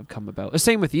things that have come about. The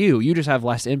same with you. You just have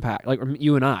less impact. Like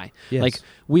you and I. Yes. Like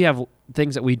we have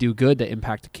things that we do good that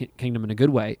impact the kingdom in a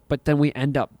good way, but then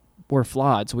we're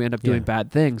flawed, so we end up doing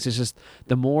bad things. It's just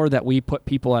the more that we put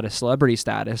people at a celebrity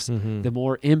status, the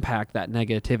more impact that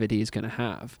negativity is going to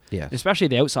have. Yeah. Especially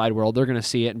the outside world, they're going to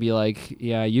see it and be like,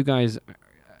 yeah, you guys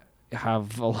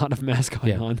have a lot of mess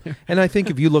going on there. And I think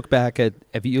if you look back at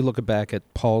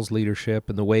Paul's leadership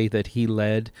and the way that he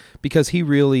led, because he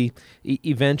really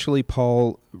eventually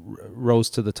Paul rose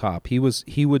to the top.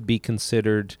 He would be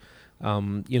considered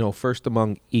first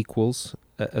among equals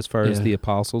as far as the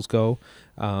apostles go.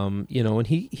 And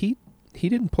he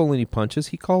didn't pull any punches.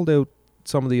 He called out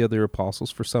some of the other apostles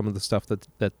for some of the stuff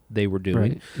that they were doing.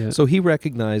 Right, yeah. So he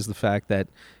recognized the fact that,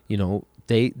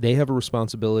 they have a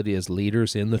responsibility as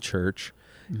leaders in the church,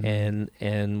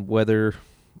 and whether,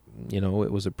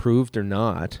 it was approved or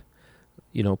not,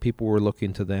 people were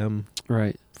looking to them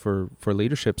for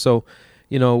leadership. So,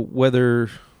 whether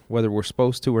we're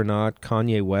supposed to or not,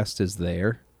 Kayne West is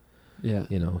there. Yeah.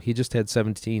 He just had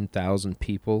 17,000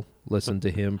 people listen to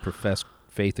him profess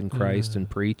faith in Christ and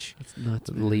preach. That's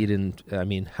nuts, man. Lead in, I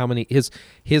mean, how many,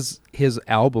 his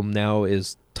album now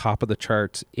is top of the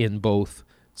charts in both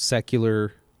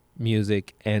secular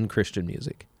music and Christian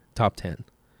music. Top 10.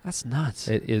 That's nuts.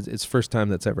 It's first time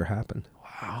that's ever happened.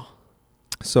 Wow.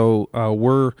 So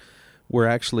we're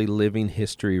actually living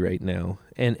history right now,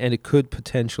 and it could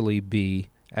potentially be,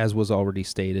 as was already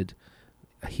stated,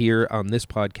 here on this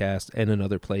podcast and in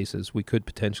other places, we could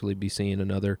potentially be seeing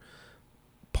another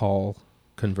Paul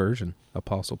conversion,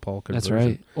 Apostle Paul conversion. That's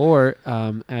right. Or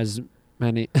as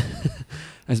many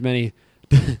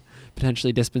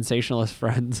potentially dispensationalist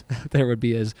friends there would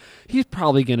be, as he's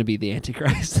probably going to be the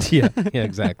Antichrist. yeah,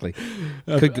 exactly.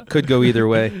 Could go either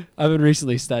way. I've been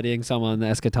recently studying some on the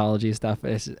eschatology stuff.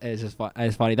 It's just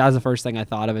it's funny. That was the first thing I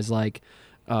thought of, is like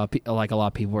a lot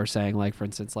of people were saying, like, for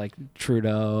instance, like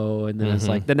Trudeau, and then it's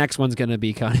like the next one's gonna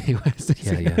be Kanye West.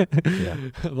 Yeah.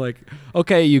 I'm like,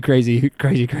 okay, you crazy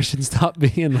Christians, stop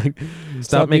being like,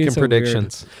 stop making being so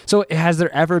predictions. Weird. So, has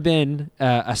there ever been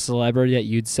a celebrity that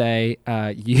you'd say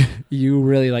you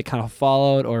really like kind of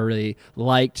followed or really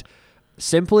liked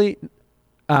simply?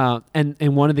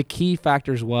 And one of the key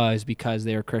factors was because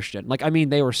they were Christian. Like, I mean,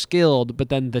 they were skilled, but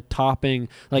then the topping,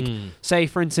 like, say,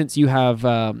 for instance, you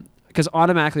have. Because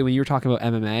automatically when you were talking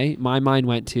about MMA, my mind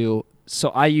went to, so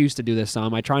I used to do this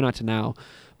some, I try not to now,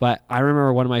 but I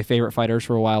remember one of my favorite fighters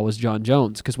for a while was John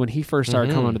Jones, because when he first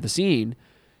started coming onto the scene,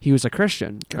 he was a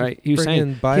Christian, right? He was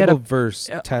saying Bible he had a verse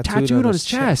tattooed on his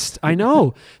chest. I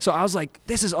know. So I was like,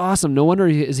 this is awesome. No wonder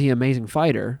is he an amazing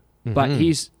fighter, but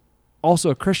he's also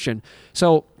a Christian.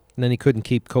 So and then he couldn't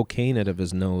keep cocaine out of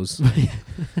his nose.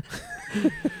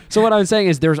 So what I'm saying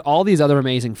is there's all these other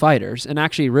amazing fighters, and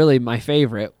actually really my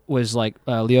favorite was like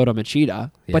Lyoto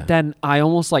Machida, but then I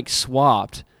almost like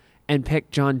swapped and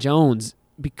picked John Jones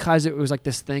because it was like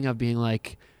this thing of being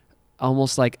like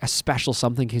almost like a special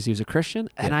something because he was a Christian,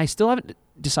 and I still haven't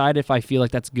decided if I feel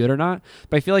like that's good or not,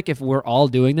 but I feel like if we're all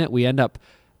doing that, we end up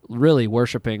really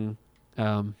worshiping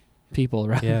people,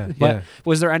 right? Yeah, But yeah.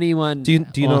 was there anyone? Do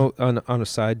you know on a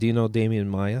side? Do you know Damian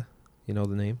Maya? You know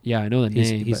the name? Yeah, I know the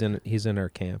name. He's in our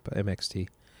camp, MXT.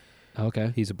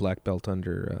 Okay. He's a black belt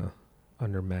under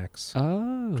Max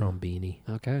Oh. Trombini.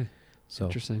 Okay. So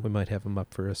Interesting. we might have him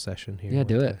up for a session here. Yeah,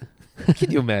 do it.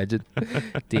 Can you imagine?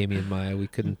 Damian Maya,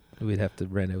 we'd have to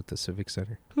rent out the Civic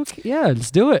Center. Okay. Yeah, let's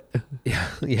do it. Yeah.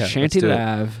 Shanty let's do it.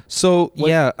 Lav. So, What-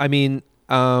 yeah, I mean,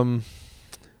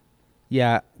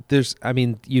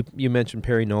 you mentioned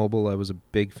Perry Noble. I was a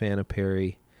big fan of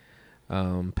Perry.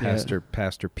 Pastor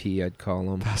P, I'd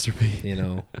call him. Pastor P. You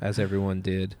know, as everyone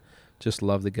did. Just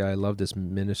loved the guy, loved his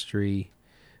ministry.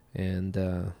 And,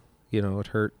 it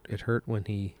hurt when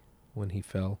he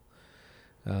fell.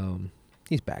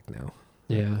 He's back now.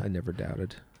 Yeah. I never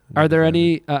doubted. Are there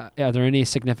any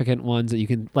significant ones that you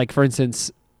can, like, for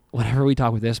instance, whenever we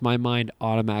talk with this, my mind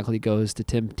automatically goes to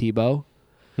Tim Tebow.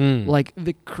 Like,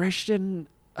 the Christian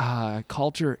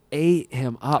culture ate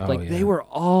him up. They were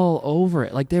all over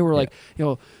it. Like, they were like,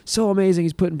 so amazing.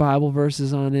 He's putting Bible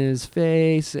verses on his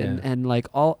face and like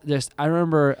all just, I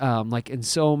remember like in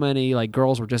so many like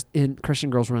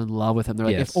Christian girls were in love with him. They're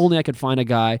like, if only I could find a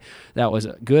guy that was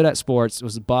good at sports,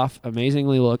 was buff,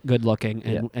 amazingly good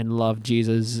looking and loved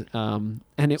Jesus. And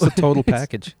it was a total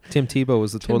package. Tim Tebow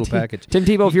was the total package. Tim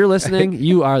Tebow, if you're listening,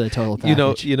 you are the total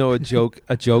package. You know a joke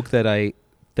that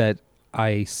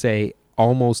I say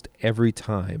almost every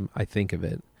time I think of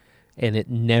it, and it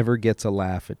never gets a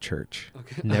laugh at church.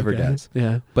 Okay. Never does.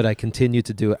 Yeah. But I continue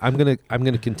to do it. I'm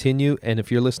gonna continue. And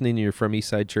if you're listening and you're from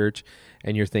Eastside Church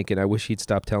and you're thinking, I wish he'd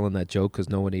stop telling that joke because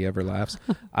nobody ever laughs,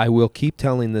 I will keep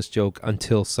telling this joke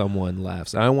until someone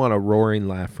laughs. I want a roaring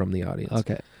laugh from the audience.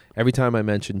 Okay. Every time I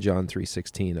mention John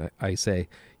 3:16, I say,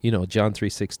 John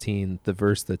 3:16, the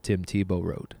verse that Tim Tebow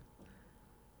wrote.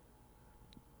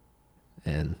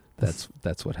 And that's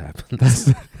what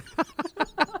happens.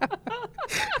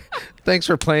 Thanks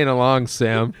for playing along,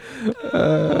 Sam.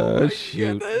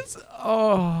 Shoot. Goodness.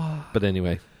 Oh. But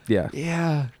anyway, yeah.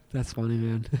 Yeah, that's funny,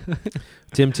 man.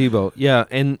 Tim Tebow. Yeah,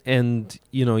 and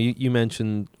you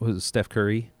mentioned was Steph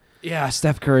Curry. Yeah,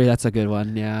 Steph Curry, that's a good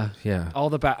one. Yeah. Yeah.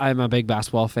 I'm a big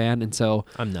basketball fan, and so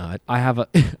I'm not. I'm not.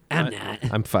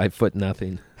 I'm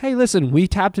 5'0". Hey, listen, we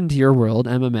tapped into your world,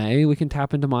 MMA. We can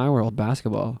tap into my world,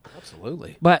 basketball.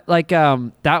 Absolutely. But like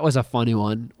that was a funny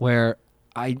one where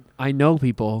I know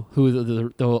people who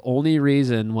the only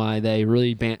reason why they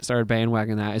really started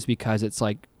bandwagoning that is because it's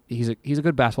like he's a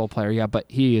good basketball player, yeah, but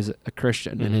he is a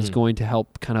Christian and is going to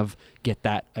help kind of get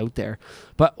that out there.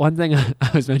 But one thing I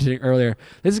was mentioning earlier,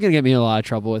 this is going to get me in a lot of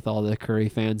trouble with all the Curry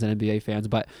fans and NBA fans,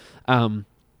 but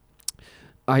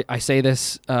I say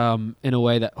this in a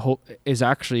way that is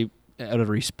actually out of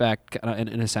respect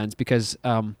in a sense, because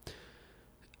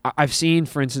I've seen,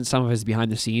 for instance, some of his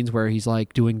behind the scenes where he's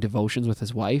like doing devotions with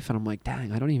his wife, and I'm like,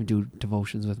 dang, I don't even do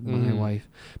devotions with my wife.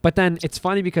 But then it's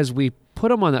funny because we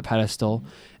put him on that pedestal,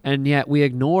 and yet we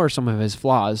ignore some of his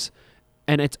flaws.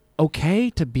 And it's okay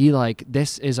to be like,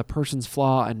 this is a person's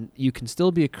flaw, and you can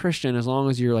still be a Christian as long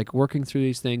as you're like working through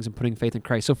these things and putting faith in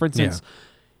Christ. So, for instance,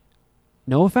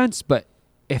 no offense, but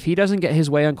if he doesn't get his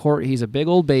way on court, he's a big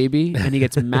old baby, and he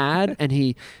gets mad, and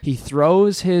he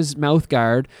throws his mouth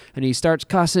guard, and he starts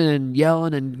cussing and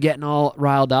yelling and getting all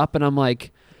riled up. And I'm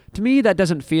like, to me, that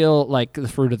doesn't feel like the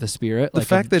fruit of the Spirit. The like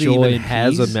fact that he joy even and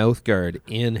has peace. a mouth guard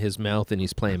in his mouth and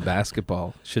he's playing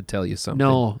basketball should tell you something.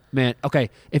 No, man. Okay,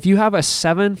 if you have a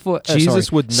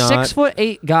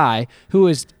 6'8" guy who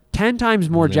is 10 times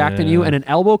more jacked than you, and an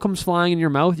elbow comes flying in your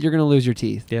mouth, you're going to lose your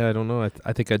teeth. Yeah, I don't know.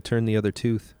 I think I'd turn the other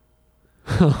tooth.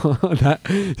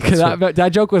 that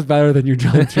joke was better than your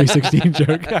John 3:16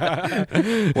 joke.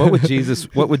 What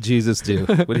would Jesus do?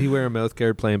 Would he wear a mouth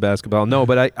guard playing basketball? No,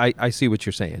 but I see what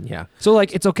you're saying. Yeah. So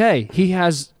like, it's okay. He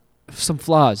has some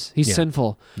flaws. He's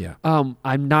sinful. Yeah.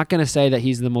 I'm not gonna say that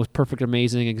he's the most perfect,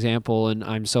 amazing example, and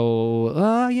I'm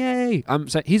so yay.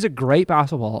 He's a great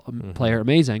basketball player,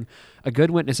 amazing, a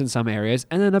good witness in some areas,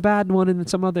 and then a bad one in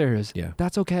some other areas. Yeah.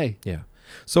 That's okay. Yeah.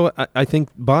 So I think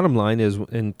bottom line is,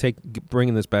 and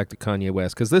bringing this back to Kanye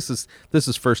West, because this is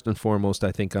first and foremost,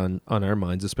 I think, on our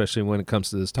minds, especially when it comes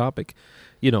to this topic.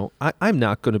 I'm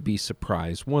not going to be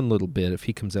surprised one little bit if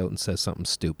he comes out and says something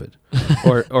stupid,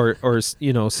 or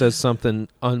says something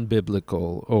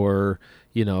unbiblical, or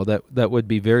that would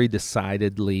be very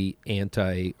decidedly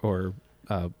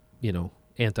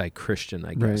anti-Christian,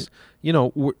 I guess.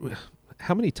 Right.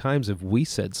 How many times have we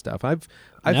said stuff? I've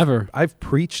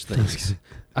preached things.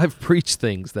 I've preached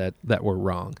things that were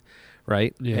wrong,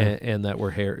 right? Yeah. And that were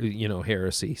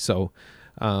heresy. So,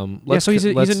 so he's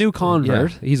a new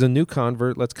convert. Yeah, he's a new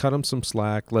convert. Let's cut him some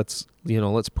slack. Let's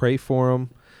pray for him.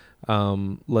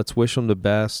 Let's wish them the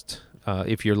best.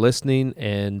 If you're listening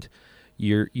and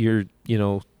you're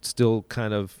still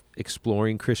kind of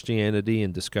exploring Christianity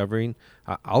and discovering,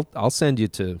 I'll send you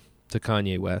to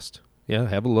Kayne West. Yeah,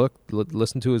 have a look,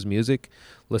 listen to his music,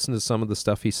 listen to some of the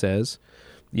stuff he says,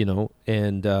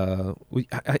 and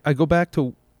I go back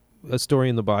to a story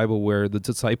in the Bible where the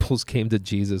disciples came to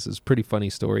Jesus. It's a pretty funny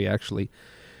story, actually.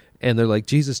 And they're like,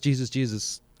 Jesus, Jesus,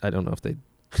 Jesus. I don't know if they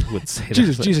would say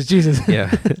Jesus, that. Jesus, Jesus.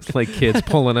 Yeah, it's like kids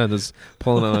pulling on his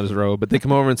robe. But they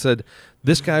come over and said,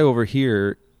 this guy over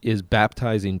here is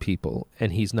baptizing people,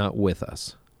 and he's not with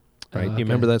us. Right? Okay. You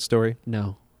remember that story?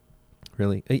 No.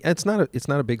 Really? It's not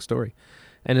a big story,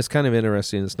 and it's kind of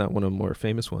interesting. It's not one of the more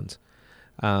famous ones,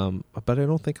 but I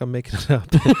don't think I'm making it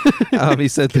up. He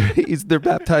said they're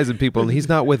baptizing people, and he's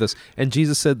not with us. And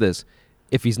Jesus said this: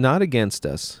 if he's not against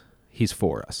us, he's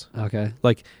for us. Okay.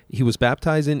 Like, he was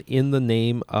baptizing in the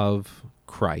name of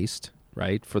Christ,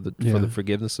 right? For the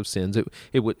forgiveness of sins.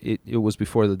 It was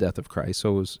before the death of Christ,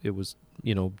 so it was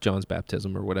John's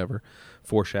baptism or whatever,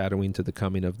 foreshadowing to the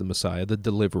coming of the Messiah, the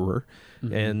deliverer.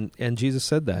 Mm-hmm. And Jesus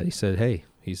said that. He said, hey,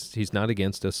 he's not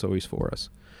against us, so he's for us.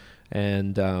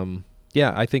 And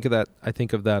I think of that. I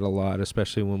think of that a lot,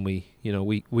 especially when we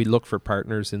look for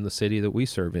partners in the city that we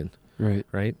serve in.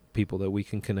 Right. People that we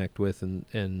can connect with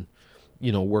and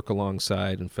work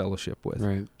alongside and fellowship with.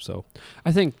 Right. So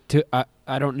I think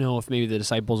I don't know if maybe the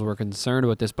disciples were concerned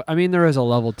with this, but I mean, there is a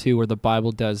level too where the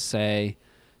Bible does say,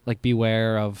 like,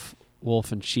 beware of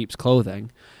wolf in sheep's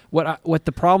clothing. What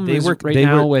the problem is with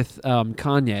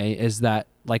Kayne is that,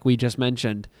 like we just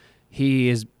mentioned, he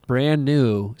is brand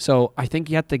new. So I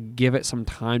think you have to give it some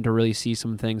time to really see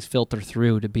some things filter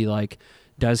through to be like,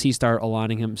 does he start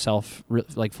aligning himself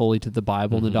fully to the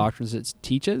Bible and the doctrines it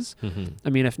teaches? Mm-hmm. I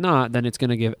mean, if not, then it's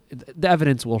going to give the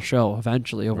evidence will show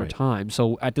eventually over time.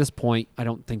 So at this point, I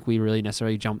don't think we really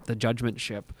necessarily jump the judgment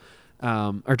ship,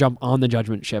 or jump on the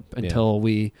judgment ship until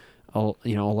we,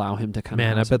 allow him to come.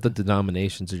 Man, I bet the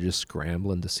denominations are just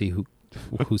scrambling to see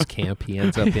whose camp he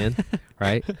ends up in,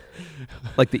 right?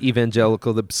 Like the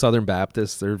evangelical, the Southern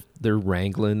Baptists, they're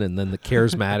wrangling, and then the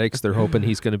charismatics, they're hoping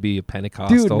he's going to be a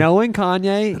Pentecostal. Dude, knowing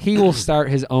Kayne, he will start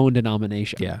his own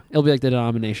denomination. Yeah. It'll be like the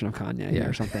denomination of Kayne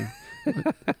or something.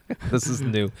 This is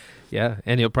new. Yeah,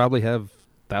 and he'll probably have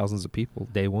thousands of people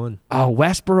day one. Oh,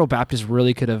 Westboro Baptist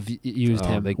really could have used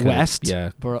him. They West?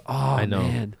 Yeah. I know.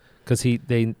 Man. Because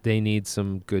they need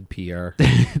some good PR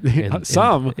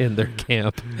in their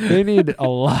camp. They need a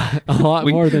lot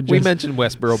more than just... We mentioned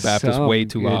Westboro Baptist way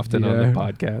too often on the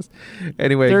podcast.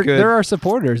 Anyway, they're our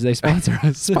supporters. They sponsor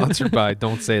us. Sponsored by,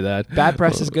 don't say that. Bad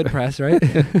press is good press, right?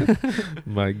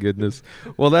 My goodness.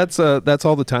 Well, that's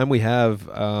all the time we have.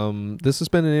 This has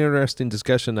been an interesting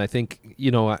discussion. I think,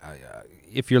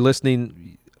 if you're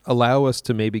listening, allow us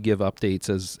to maybe give updates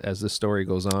as the story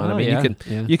goes on.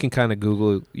 You can kind of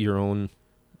Google your own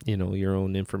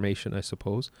information, I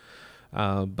suppose.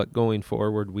 But going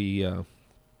forward, we'd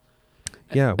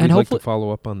like to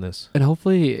follow up on this. And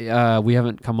hopefully we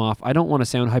haven't come off. I don't want to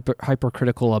sound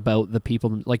hypercritical about the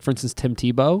people, like, for instance, Tim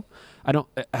Tebow. I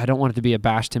don't want it to be a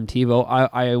bash Tim Tebow.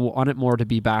 I want it more to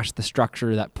be bash the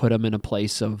structure that put him in a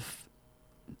place of,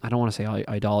 I don't want to say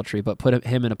idolatry, but put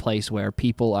him in a place where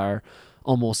people are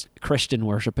almost Christian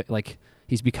worship, like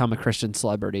he's become a Christian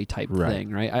celebrity type thing,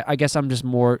 right? I guess I'm just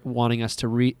more wanting us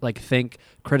to think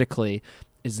critically.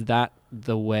 Is that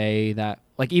the way that,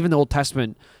 like, even the Old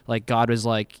Testament, like, God was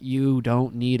like, you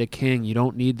don't need a king. You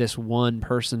don't need this one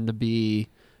person to be,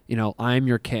 I'm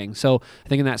your king. So I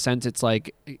think in that sense, it's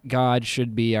like God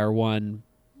should be our one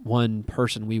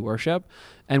person we worship,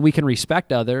 and we can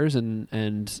respect others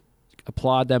and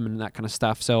applaud them and that kind of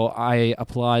stuff. So I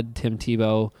applaud Tim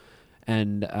Tebow.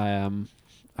 And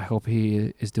I hope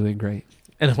he is doing great.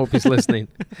 And I hope he's listening.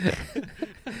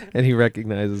 And he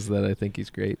recognizes that I think he's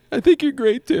great. I think you're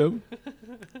great, Tim.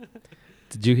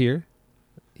 Did you hear?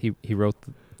 He wrote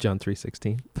John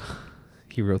 3:16.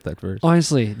 He wrote that verse.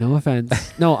 Honestly, no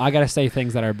offense. No, I got to say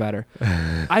things that are better.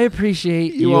 I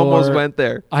appreciate you almost went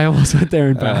there. I almost went there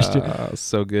and bashed you.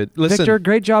 So good. Listen, Victor,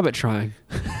 great job at trying.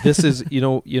 This is, you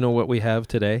know what we have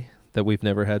today that we've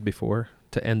never had before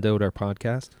to end out our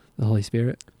podcast? The Holy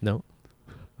Spirit? No.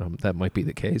 That might be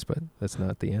the case, but that's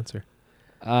not the answer.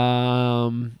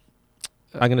 I'm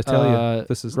going to tell you.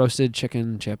 This is roasted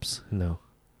chicken chips. No.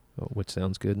 Which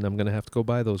sounds good, and I'm going to have to go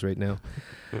buy those right now.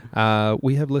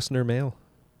 We have listener mail.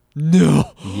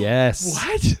 No. Yes.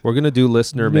 What? We're going to do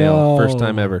listener mail. First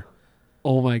time ever.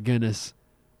 Oh, my goodness.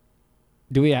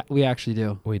 Do we actually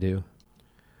do? We do.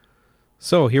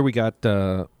 So here we got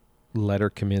a letter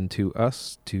come in to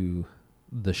us to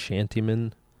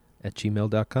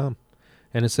theshantyman@gmail.com.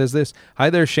 And it says this: Hi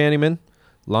there, Shantyman.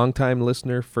 Long-time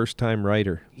listener, first-time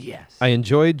writer. Yes. I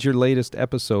enjoyed your latest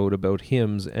episode about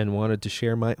hymns and wanted to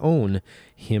share my own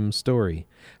hymn story.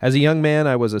 As a young man,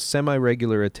 I was a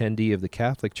semi-regular attendee of the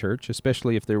Catholic Church,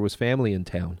 especially if there was family in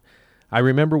town. I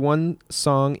remember one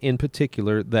song in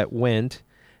particular that went,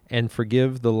 and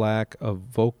forgive the lack of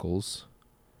vocals,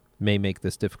 may make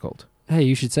this difficult. Hey,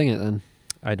 you should sing it then.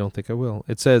 I don't think I will.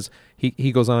 It says,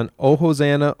 he goes on, O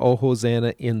Hosanna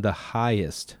in the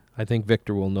highest. I think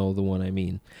Victor will know the one I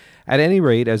mean. At any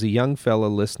rate, as a young fella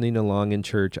listening along in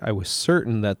church, I was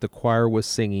certain that the choir was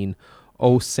singing,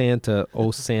 O Santa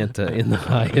in the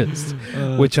highest,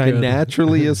 which I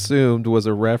naturally assumed was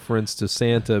a reference to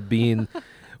Santa being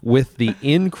with the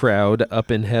in crowd up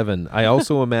in heaven. I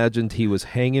also imagined he was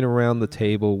hanging around the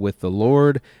table with the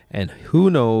Lord and who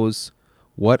knows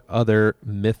what other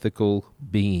mythical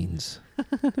beings.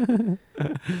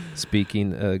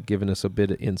 Speaking, giving us a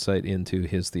bit of insight into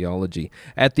his theology.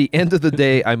 At the end of the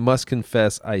day, I must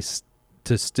confess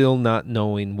to still not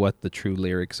knowing what the true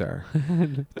lyrics are.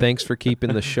 Thanks for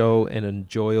keeping the show an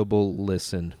enjoyable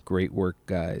listen. Great work,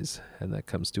 guys. And that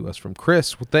comes to us from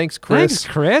Chris. Well, thanks, Chris. Thanks,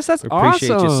 Chris. That's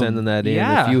Appreciate awesome. you sending that in.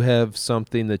 Yeah. If you have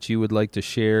something that you would like to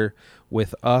share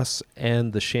with us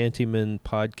and the Shantyman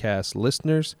podcast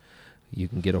listeners, you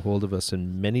can get a hold of us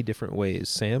in many different ways.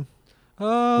 Sam?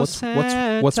 What's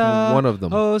one of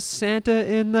them? Oh, Santa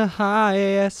in the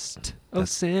highest. Oh,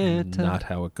 That's Santa. not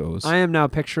how it goes. I am now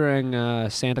picturing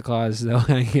Santa Claus, though,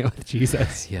 hanging out with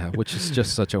Jesus. Yeah, which is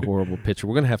just such a horrible picture.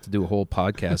 We're going to have to do a whole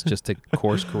podcast just to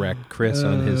course correct Chris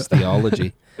on his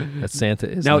theology that Santa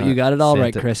is No, not you got it all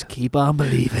right, Santa. Chris. Keep on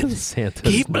believing. Santa.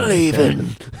 Keep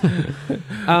believing.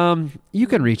 You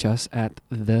can reach us at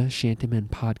the Shantyman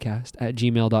Podcast at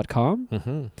gmail.com.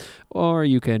 Mm-hmm. Or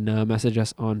you can message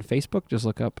us on Facebook. Just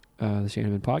look up the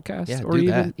Shantyman Podcast. Yeah, or do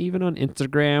that. even on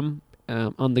Instagram,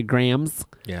 on the grams,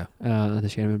 Yeah. the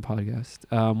Shantyman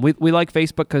Podcast. We like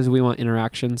Facebook because we want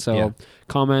interaction. So Yeah.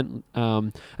 comment.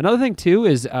 Another thing, too,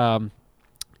 is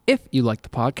if you like the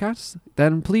podcast,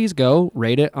 then please go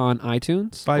rate it on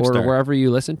iTunes 5-star. or wherever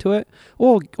you listen to it,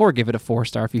 or give it a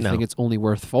 4-star if you No. think it's only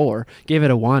worth 4. Give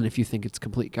it a 1 if you think it's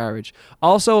complete garbage.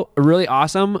 Also, really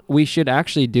awesome. We should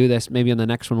actually do this. Maybe on the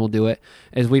next one we'll do it.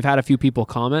 Is we've had a few people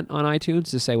comment on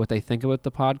iTunes to say what they think about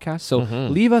the podcast. So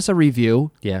leave us a review.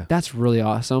 Yeah. That's really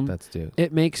awesome. That's due.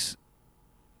 It makes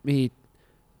me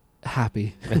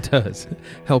happy. It does.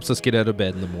 Helps us get out of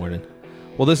bed in the morning.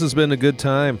 Well, this has been a good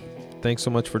time. Thanks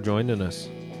so much for joining us.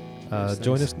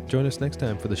 Join us next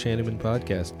time for the Shantyman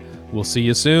Podcast. We'll see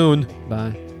you soon.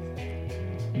 Bye.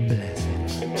 Bleh.